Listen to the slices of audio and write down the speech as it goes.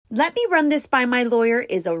Let me run this by my lawyer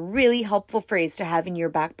is a really helpful phrase to have in your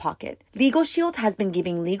back pocket. Legal Shield has been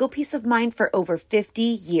giving legal peace of mind for over 50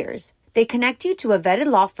 years. They connect you to a vetted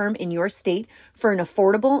law firm in your state for an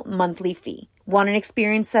affordable monthly fee. Want an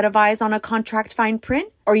experienced set of eyes on a contract fine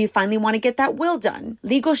print? Or you finally want to get that will done?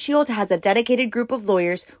 Legal Shield has a dedicated group of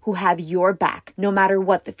lawyers who have your back, no matter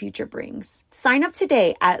what the future brings. Sign up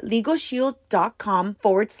today at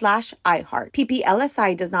LegalShield.com/iHeart.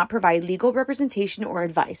 PPLSI does not provide legal representation or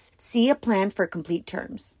advice. See a plan for complete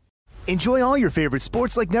terms. Enjoy all your favorite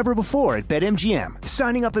sports like never before at BetMGM.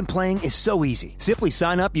 Signing up and playing is so easy. Simply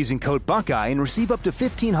sign up using code Buckeye and receive up to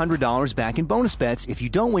 $1,500 back in bonus bets if you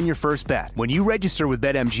don't win your first bet. When you register with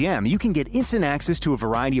BetMGM, you can get instant access to a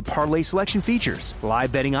variety of parlay selection features,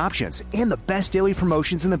 live betting options, and the best daily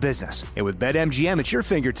promotions in the business. And with BetMGM at your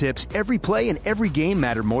fingertips, every play and every game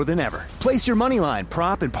matter more than ever. Place your moneyline,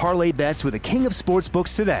 prop, and parlay bets with the king of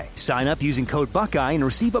sportsbooks today. Sign up using code Buckeye and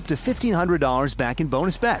receive up to $1,500 back in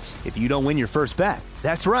bonus bets if you don't win your first bet.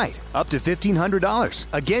 That's right, up to $1,500.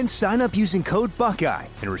 Again, sign up using code Buckeye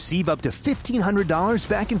and receive up to $1,500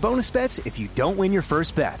 back in bonus bets if you don't win your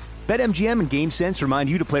first bet. BetMGM and GameSense remind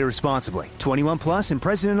you to play responsibly. 21 plus and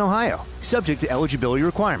present in Ohio. Subject to eligibility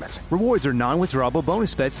requirements. Rewards are non-withdrawable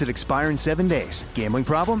bonus bets that expire in 7 days. Gambling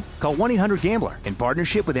problem? Call 1-800-GAMBLER in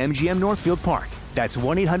partnership with MGM Northfield Park. That's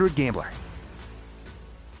 1-800-GAMBLER.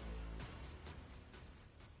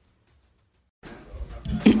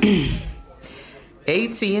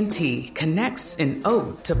 AT&T connects an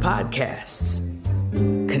ode to podcasts.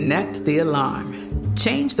 Connect the alarm.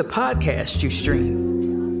 Change the podcast you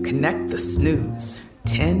stream. Connect the snooze.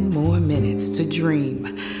 10 more minutes to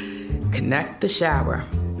dream. Connect the shower.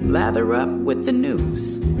 Lather up with the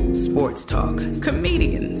news. Sports talk,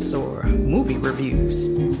 comedians, or movie reviews.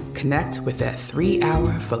 Connect with that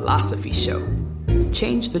 3-hour philosophy show.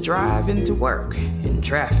 Change the drive into work in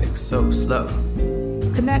traffic so slow.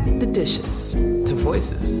 Connect the dishes to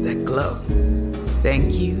voices that glow.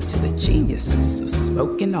 Thank you to the geniuses of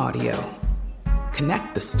spoken audio.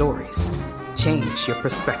 Connect the stories. Change your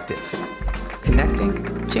perspective.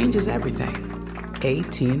 Connecting changes everything.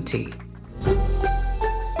 AT&T.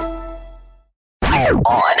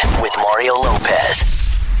 On with Mario Lopez.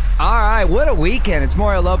 All right, what a weekend. It's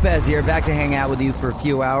Mario Lopez here, back to hang out with you for a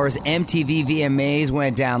few hours. MTV VMAs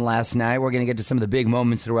went down last night. We're going to get to some of the big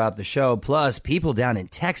moments throughout the show. Plus, people down in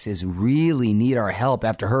Texas really need our help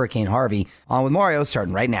after Hurricane Harvey. On with Mario,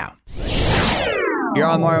 starting right now. You're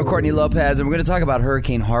on Mario Courtney Lopez, and we're going to talk about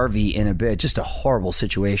Hurricane Harvey in a bit. Just a horrible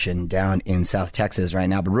situation down in South Texas right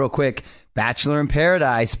now. But real quick, Bachelor in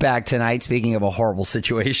Paradise back tonight. Speaking of a horrible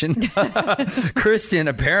situation, Kristen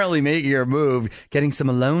apparently making her move, getting some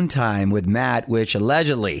alone time with Matt, which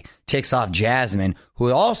allegedly ticks off Jasmine,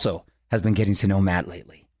 who also has been getting to know Matt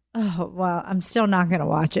lately. Oh, well, I'm still not going to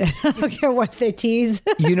watch it. I don't care what they tease.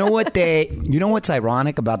 You know what's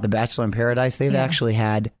ironic about The Bachelor in Paradise? They've actually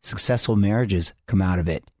had successful marriages come out of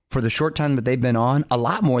it. For the short time that they've been on, a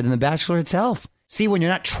lot more than The Bachelor itself. See, when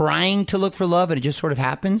you're not trying to look for love and it just sort of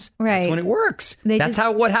happens, right. That's when it works.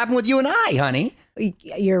 What happened with you and I, honey.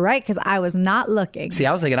 You're right, because I was not looking. See,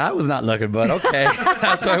 I was thinking I was not looking, but okay.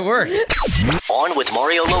 That's how it worked. On with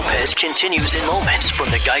Mario Lopez continues in moments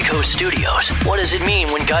from the Geico Studios. What does it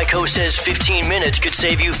mean when Geico says 15 minutes could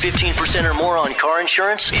save you 15% or more on car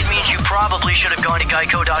insurance? It means you probably should have gone to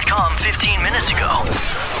geico.com 15 minutes ago.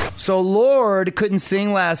 So Lorde couldn't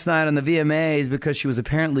sing last night on the VMAs because she was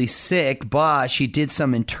apparently sick, but she did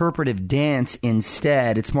some interpretive dance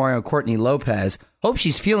instead. It's Mario Courtney Lopez. Hope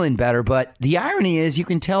she's feeling better, but the irony is you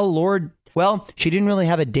can tell Lorde, well, she didn't really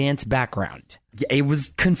have a dance background. It was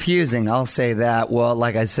confusing, I'll say that. Well,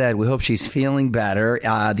 like I said, we hope she's feeling better.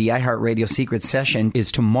 The iHeartRadio Secret Session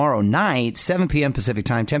is tomorrow night, 7 p.m. Pacific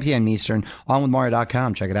Time, 10 p.m. Eastern,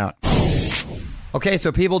 onwithmario.com. Check it out. Okay,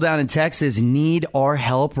 so people down in Texas need our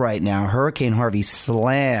help right now. Hurricane Harvey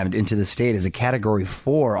slammed into the state as a Category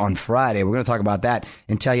 4 on Friday. We're going to talk about that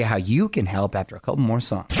and tell you how you can help after a couple more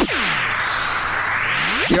songs.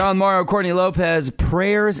 You're on Mario Courtney Lopez.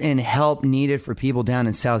 Prayers and help needed for people down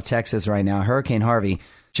in South Texas right now. Hurricane Harvey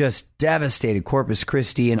just devastated Corpus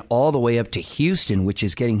Christi and all the way up to Houston, which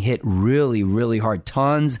is getting hit really, really hard.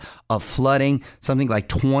 Tons of flooding, something like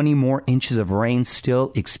 20 more inches of rain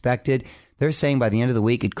still expected. They're saying by the end of the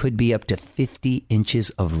week, it could be up to 50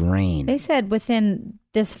 inches of rain. They said within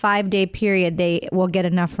this 5-day period, they will get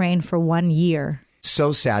enough rain for 1 year.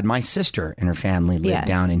 So sad. My sister and her family live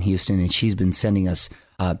down in Houston, and she's been sending us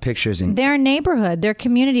pictures. And their neighborhood, their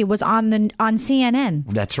community was on CNN.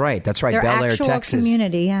 That's right. Their Bel Air, actual Texas.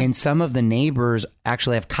 Community, yeah. And some of the neighbors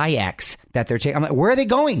actually have kayaks that they're taking. I'm like, where are they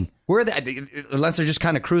going? unless they're just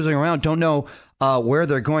kind of cruising around, don't know where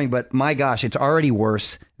they're going. But my gosh, it's already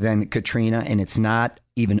worse than Katrina, and it's not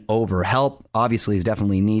even over. Help obviously is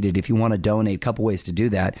definitely needed. If you want to donate, a couple ways to do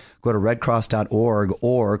that. Go to redcross.org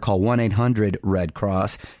or call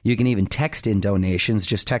 1-800-RED-CROSS. You can even text in donations.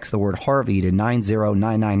 Just text the word Harvey to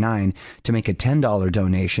 90999 to make a $10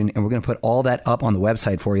 donation, and we're going to put all that up on the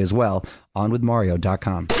website for you as well,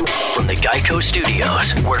 onwithmario.com. From the Geico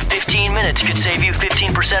Studios, where 15 minutes could save you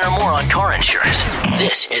 15% or more on car insurance.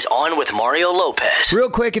 This is On with Mario Lopez. Real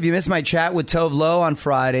quick, if you missed my chat with Tove Lo on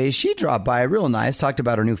Friday, she dropped by real nice, talked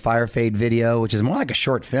about her new Fire Fade video, which is more like a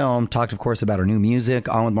short film. Talked, of course, about her new music,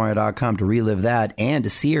 onwithmario.com to relive that and to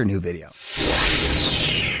see her new video.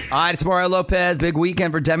 All right, it's Mario Lopez. Big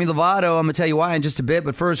weekend for Demi Lovato. I'm going to tell you why in just a bit.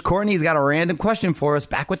 But first, Courtney's got a random question for us.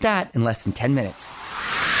 Back with that in less than 10 minutes.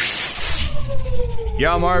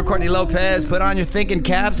 Yo, Mario, Courtney Lopez. Put on your thinking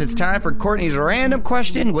caps. It's time for Courtney's random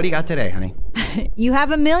question. What do you got today, honey? You have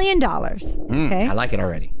 $1 million. Okay. I like it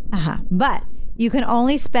already. But you can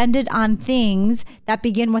only spend it on things that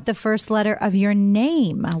begin with the first letter of your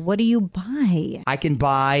name. What do you buy? I can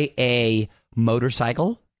buy a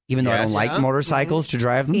motorcycle, even though I don't like motorcycles to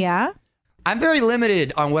drive them. Yeah. I'm very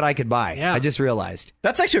limited on what I could buy. Yeah. I just realized.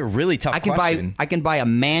 That's actually a really tough question. I can buy a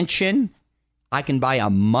mansion. I can buy a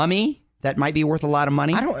mummy. That might be worth a lot of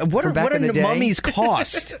money. What do mummies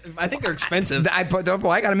cost? I think they're expensive. I got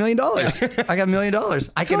 $1 million. I got $1 million.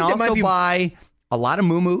 I can also buy a lot of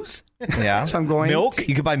moo-moos. Yeah. So I'm going milk.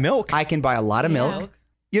 You could buy milk. I can buy a lot of milk.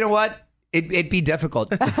 You know what? It'd be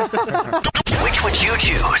difficult. Which would you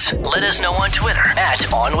choose? Let us know on Twitter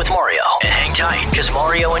 @OnWithMario. And hang tight, because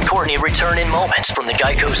Mario and Courtney return in moments from the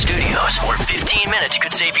Geico Studios, where 15 minutes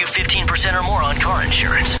could save you 15% or more on car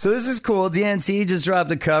insurance. So this is cool. DNC just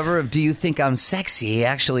dropped a cover of Do You Think I'm Sexy?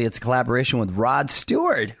 Actually, it's a collaboration with Rod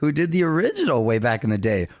Stewart, who did the original way back in the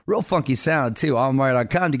day. Real funky sound, too.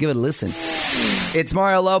 OnMario.com to give it a listen. It's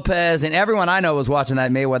Mario Lopez, and everyone I know was watching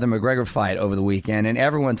that Mayweather-McGregor fight over the weekend, and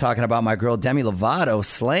everyone talking about my girl Demi Lovato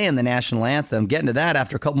slaying the national anthem. Getting to that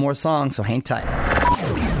after a couple more songs, so hang tight.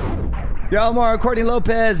 Yo, Mario, Courtney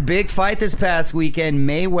Lopez, big fight this past weekend.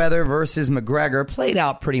 Mayweather versus McGregor played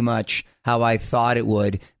out pretty much how I thought it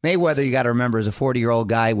would. Mayweather, you got to remember, is a 40-year-old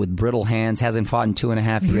guy with brittle hands, hasn't fought in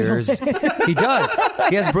 2.5 years. He does.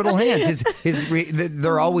 He has brittle hands.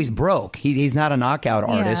 They're always broke. He's not a knockout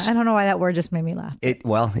artist. I don't know why that word just made me laugh. It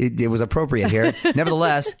was appropriate here.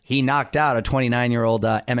 Nevertheless, he knocked out a 29-year-old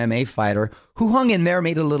MMA fighter who hung in there,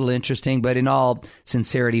 made it a little interesting, but in all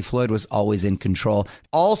sincerity, Floyd was always in control.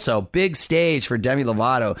 Also, big stage for Demi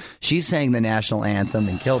Lovato. She sang the national anthem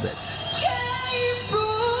and killed it.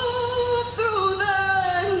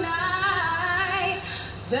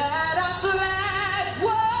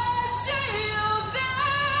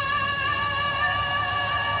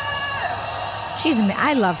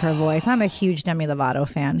 I love her voice. I'm a huge Demi Lovato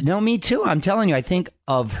fan. No, me too. I'm telling you, I think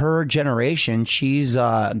of her generation, she's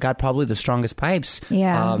got probably the strongest pipes.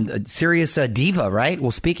 Yeah. Serious diva, right?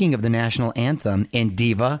 Well, speaking of the national anthem and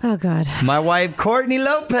diva. Oh, God. My wife, Courtney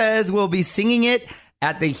Lopez, will be singing it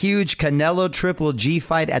at the huge Canelo Triple G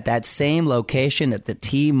fight at that same location at the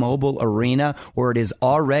T-Mobile Arena, where it is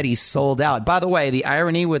already sold out. By the way, the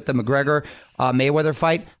irony with the McGregor-Mayweather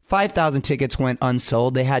fight, 5,000 tickets went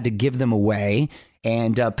unsold. They had to give them away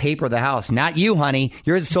and paper the house. Not you, honey.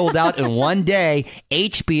 Yours sold out in one day.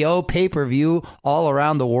 HBO pay-per-view all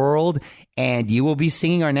around the world. And you will be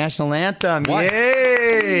singing our national anthem. What?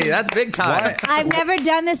 Yay! That's big time. What? I've never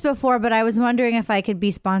done this before, but I was wondering if I could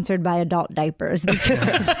be sponsored by adult diapers.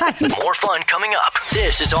 More fun coming up.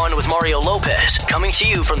 This is On with Mario Lopez, coming to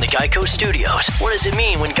you from the Geico Studios. What does it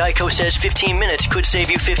mean when Geico says 15 minutes could save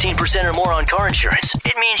you 15% or more on car insurance?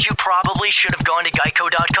 It means you probably should have gone to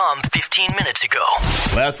geico.com 15 minutes ago.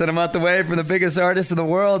 Less than a month away from the biggest artists in the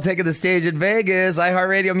world taking the stage at Vegas.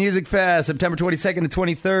 iHeartRadio Music Fest, September 22nd to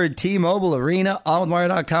 23rd, T-Mobile Arena.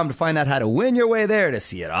 OnWithMario.com to find out how to win your way there to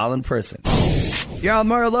see it all in person. You're on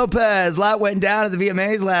Mario Lopez. A lot went down at the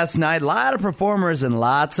VMAs last night. A lot of performers and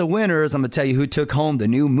lots of winners. I'm going to tell you who took home the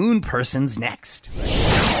new Moon Persons next.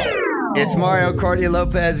 It's Mario, Courtney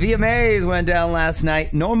Lopez. VMAs went down last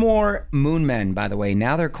night. No more Moon Men, by the way.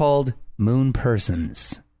 Now they're called Moon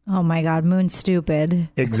Persons. Oh, my God. Moon's stupid.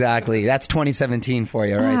 Exactly. That's 2017 for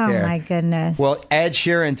you right there. Oh, my goodness. Well, Ed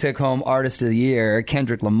Sheeran took home Artist of the Year.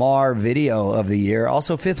 Kendrick Lamar, Video of the Year.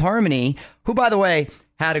 Also, Fifth Harmony, who, by the way,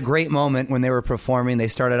 had a great moment when they were performing. They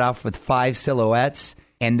started off with 5 silhouettes,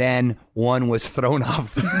 and then one was thrown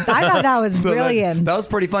off. I thought that was brilliant. That was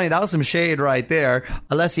pretty funny. That was some shade right there.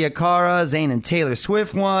 Alessia Cara, Zayn and Taylor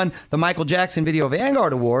Swift won. The Michael Jackson Video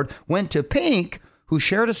Vanguard Award went to Pink, who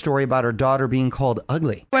shared a story about her daughter being called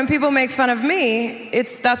ugly. When people make fun of me,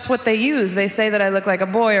 that's what they use. They say that I look like a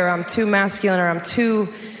boy, or I'm too masculine, or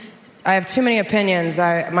I have too many opinions.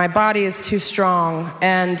 My body is too strong.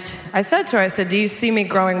 And I said to her, I said, do you see me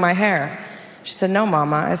growing my hair? She said, no,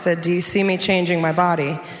 Mama. I said, do you see me changing my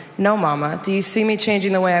body? No, Mama. Do you see me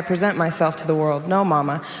changing the way I present myself to the world? No,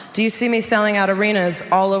 Mama. Do you see me selling out arenas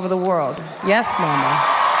all over the world? Yes, Mama.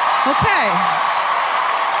 Okay.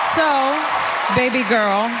 So, baby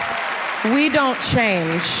girl, we don't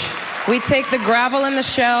change. We take the gravel in the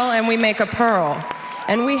shell and we make a pearl.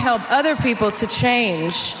 And we help other people to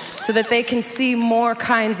change so that they can see more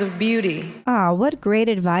kinds of beauty. Oh, what great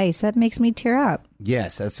advice. That makes me tear up.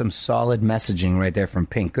 Yes, that's some solid messaging right there from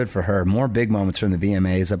Pink. Good for her. More big moments from the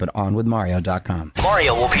VMAs up at onwithmario.com.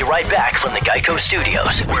 Mario will be right back from the Geico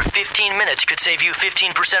Studios, where 15 minutes could save you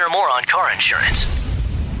 15% or more on car insurance.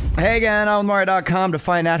 Hey again, onwithmario.com to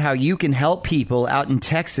find out how you can help people out in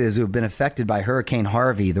Texas who have been affected by Hurricane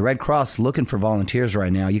Harvey. The Red Cross looking for volunteers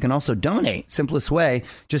right now. You can also donate. Simplest way,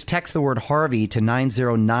 just text the word Harvey to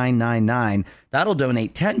 90999. That'll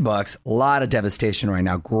donate $10. A lot of devastation right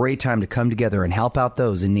now. Great time to come together and help out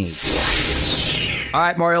those in need. All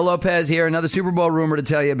right, Mario Lopez here. Another Super Bowl rumor to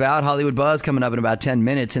tell you about. Hollywood Buzz coming up in about 10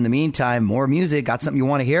 minutes. In the meantime, more music. Got something you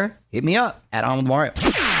want to hear? Hit me up at On With Mario.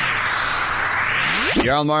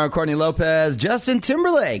 You're on Mario Courtney Lopez. Justin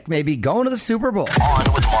Timberlake may be going to the Super Bowl.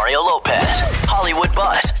 On with Mario Lopez. Hollywood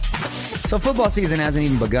Buzz. So football season hasn't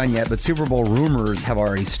even begun yet, but Super Bowl rumors have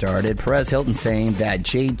already started. Perez Hilton saying that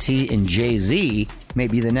JT and Jay-Z may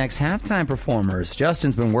be the next halftime performers.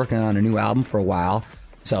 Justin's been working on a new album for a while,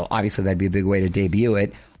 so obviously that'd be a big way to debut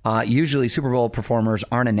it. Usually Super Bowl performers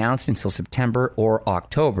aren't announced until September or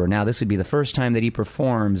October. Now, this would be the first time that he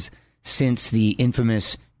performs since the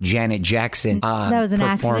infamous Janet Jackson that was an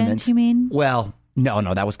performance. Accident, you mean? Well, no,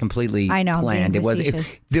 that was completely planned. It was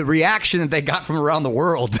the reaction that they got from around the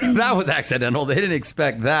world. That was accidental. They didn't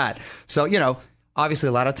expect that. So, obviously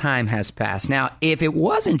a lot of time has passed. Now, if it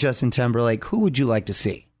wasn't Justin Timberlake, who would you like to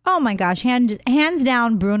see? Oh my gosh, hands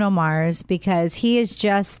down Bruno Mars, because he is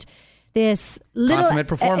just this little consummate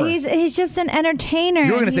performer. He's just an entertainer.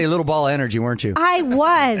 You were going to say little ball of energy, weren't you? I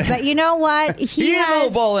was, but you know what? He is a little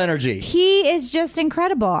ball of energy. He is just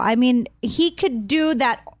incredible. I mean, he could do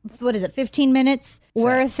that. What is it? 15 minutes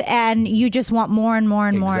worth, and you just want more and more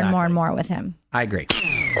and more and more and more with him. I agree.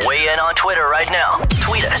 Weigh in on Twitter right now.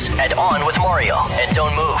 Tweet us at On With Mario. And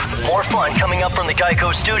don't move. More fun coming up from the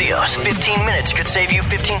Geico Studios. 15 minutes could save you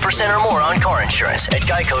 15% or more on car insurance at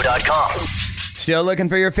geico.com. Still looking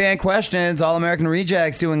for your fan questions. All American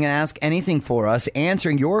Rejects doing an Ask Anything for us,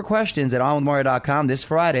 answering your questions at onwithmario.com this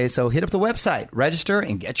Friday. So hit up the website, register,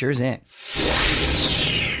 and get yours in.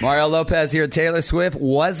 Mario Lopez here. Taylor Swift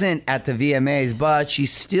wasn't at the VMAs, but she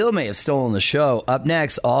still may have stolen the show. Up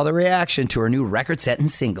next, all the reaction to her new record-setting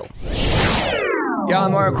single. Yeah,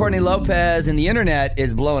 I'm Mario Courtney Lopez, and the internet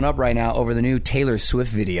is blowing up right now over the new Taylor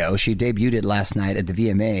Swift video. She debuted it last night at the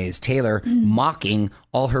VMAs. Taylor mocking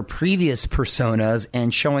all her previous personas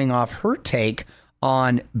and showing off her take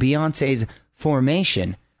on Beyonce's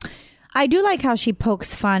Formation. I do like how she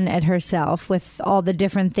pokes fun at herself with all the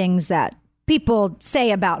different things that people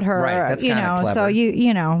say about her. Right, that's kind of clever. So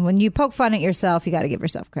you know, when you poke fun at yourself, you got to give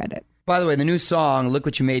yourself credit. By the way, the new song, Look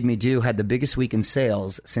What You Made Me Do, had the biggest week in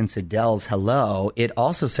sales since Adele's Hello. It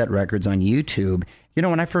also set records on YouTube. You know,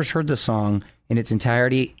 when I first heard the song in its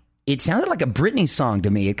entirety, it sounded like a Britney song to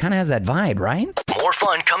me. It kind of has that vibe, right? More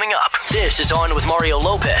fun coming up. This is On with Mario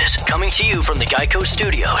Lopez, coming to you from the Geico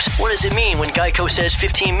Studios. What does it mean when Geico says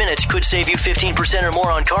 15 minutes could save you 15% or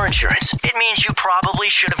more on car insurance? It means you probably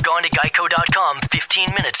should have gone to geico.com 15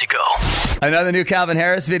 minutes ago. Another new Calvin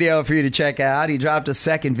Harris video for you to check out. He dropped a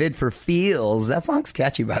second vid for Feels. That song's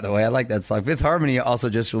catchy, by the way. I like that song. Fifth Harmony also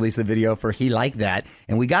just released the video for He Like That.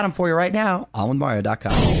 And we got him for you right now,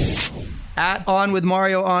 onwithmario.com. At On With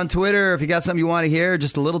Mario on Twitter. If you got something you want to hear,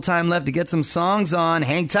 just a little time left to get some songs on.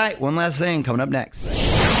 Hang tight. One last thing coming up next.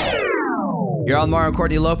 You're on Mario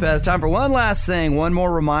Courtney Lopez. Time for one last thing. One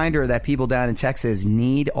more reminder that people down in Texas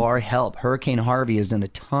need our help. Hurricane Harvey has done a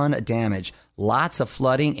ton of damage. Lots of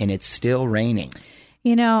flooding, and it's still raining.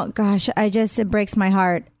 You know, gosh, it breaks my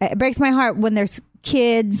heart. It breaks my heart when there's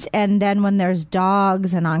kids and then when there's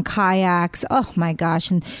dogs and on kayaks. Oh, my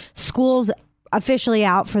gosh. And schools officially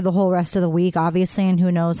out for the whole rest of the week, obviously, and who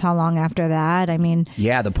knows how long after that. I mean,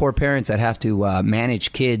 yeah, the poor parents that have to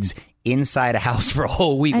manage kids inside a house for a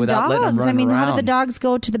whole week and without letting them run around. How do the dogs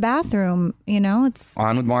go to the bathroom? It's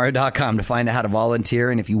OnWithMario.com to find out how to volunteer.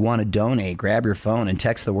 And if you want to donate, grab your phone and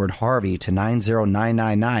text the word Harvey to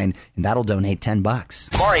 90999, and that'll donate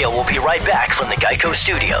 $10. Mario will be right back from the Geico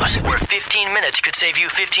Studios, where 15 minutes could save you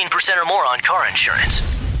 15% or more on car insurance.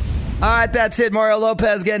 All right, that's it. Mario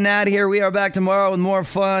Lopez getting out of here. We are back tomorrow with more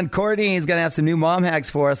fun. Courtney is going to have some new mom hacks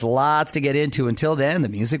for us. Lots to get into. Until then, the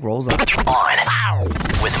music rolls on.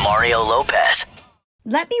 With Mario Lopez.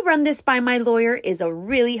 Let me run this by my lawyer is a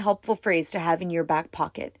really helpful phrase to have in your back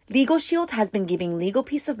pocket. Legal Shield has been giving legal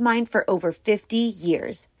peace of mind for over 50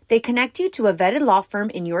 years. They connect you to a vetted law firm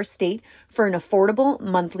in your state for an affordable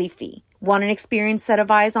monthly fee. Want an experienced set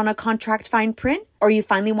of eyes on a contract fine print? Or you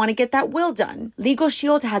finally want to get that will done? Legal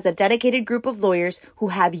Shield has a dedicated group of lawyers who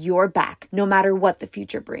have your back, no matter what the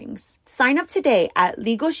future brings. Sign up today at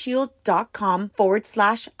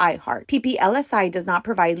LegalShield.com/iHeart. PPLSI does not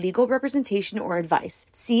provide legal representation or advice.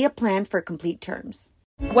 See a plan for complete terms.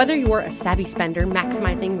 Whether you're a savvy spender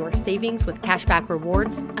maximizing your savings with cashback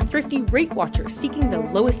rewards, a thrifty rate watcher seeking the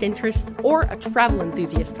lowest interest, or a travel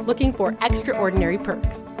enthusiast looking for extraordinary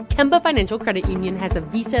perks, Kemba Financial Credit Union has a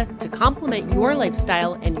visa to complement your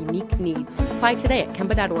lifestyle and unique needs. Apply today at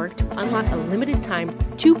Kemba.org to unlock a limited time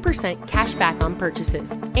 2% cash back on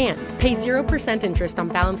purchases and pay 0% interest on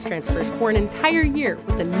balance transfers for an entire year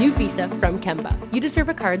with a new visa from Kemba. You deserve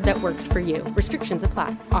a card that works for you. Restrictions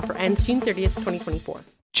apply. Offer ends June 30th, 2024.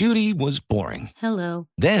 Judy was boring. Hello.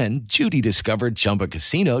 Then Judy discovered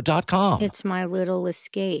ChumbaCasino.com. It's my little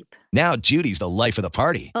escape. Now Judy's the life of the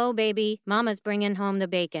party. Oh, baby, mama's bringing home the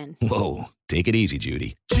bacon. Whoa, take it easy,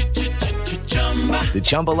 Judy. The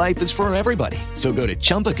Chumba life is for everybody. So go to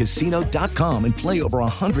ChumbaCasino.com and play over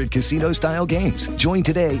 100 casino-style games. Join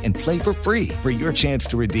today and play for free for your chance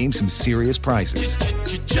to redeem some serious prizes.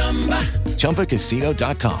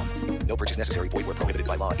 ChumbaCasino.com. No purchase necessary. Void where prohibited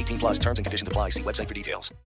by law. 18+ terms and conditions apply. See website for details.